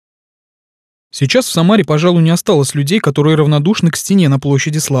Сейчас в Самаре, пожалуй, не осталось людей, которые равнодушны к стене на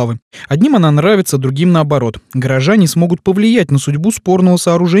площади Славы. Одним она нравится, другим наоборот. Горожане смогут повлиять на судьбу спорного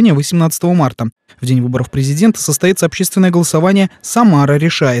сооружения 18 марта. В день выборов президента состоится общественное голосование «Самара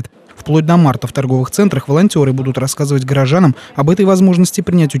решает». Вплоть до марта в торговых центрах волонтеры будут рассказывать горожанам об этой возможности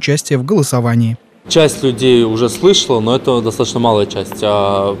принять участие в голосовании. Часть людей уже слышала, но это достаточно малая часть.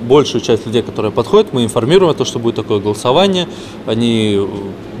 А большую часть людей, которые подходят, мы информируем о том, что будет такое голосование. Они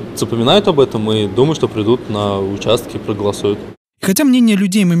запоминают об этом и думают, что придут на участки и проголосуют. Хотя мнения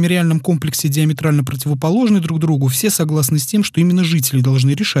людей в мемориальном комплексе диаметрально противоположны друг другу, все согласны с тем, что именно жители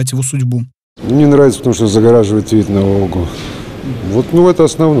должны решать его судьбу. Мне нравится, потому что загораживает вид на Волгу. Это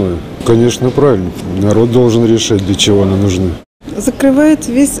основное. Конечно, правильно. Народ должен решать, для чего она нужна. Закрывает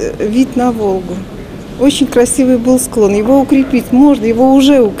весь вид на Волгу. Очень красивый был склон. Его укрепить можно, его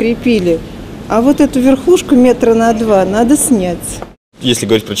уже укрепили. А вот эту верхушку 2 метра надо снять. Если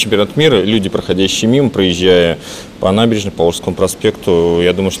говорить про чемпионат мира, люди, проходящие мимо, проезжая по набережной, по Волжскому проспекту,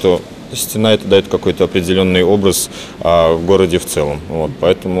 я думаю, что стена это дает какой-то определенный образ о городе в целом.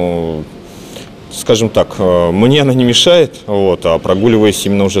 Поэтому, скажем так, мне она не мешает, а прогуливаясь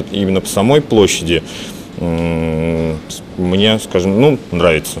именно по самой площади, мне,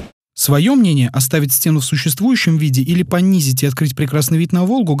 нравится. Свое мнение оставить стену в существующем виде или понизить и открыть прекрасный вид на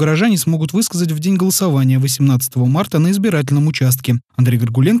Волгу горожане смогут высказать в день голосования 18 марта на избирательном участке. Андрей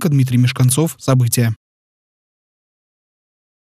Горгуленко, Дмитрий Мешканцов. События.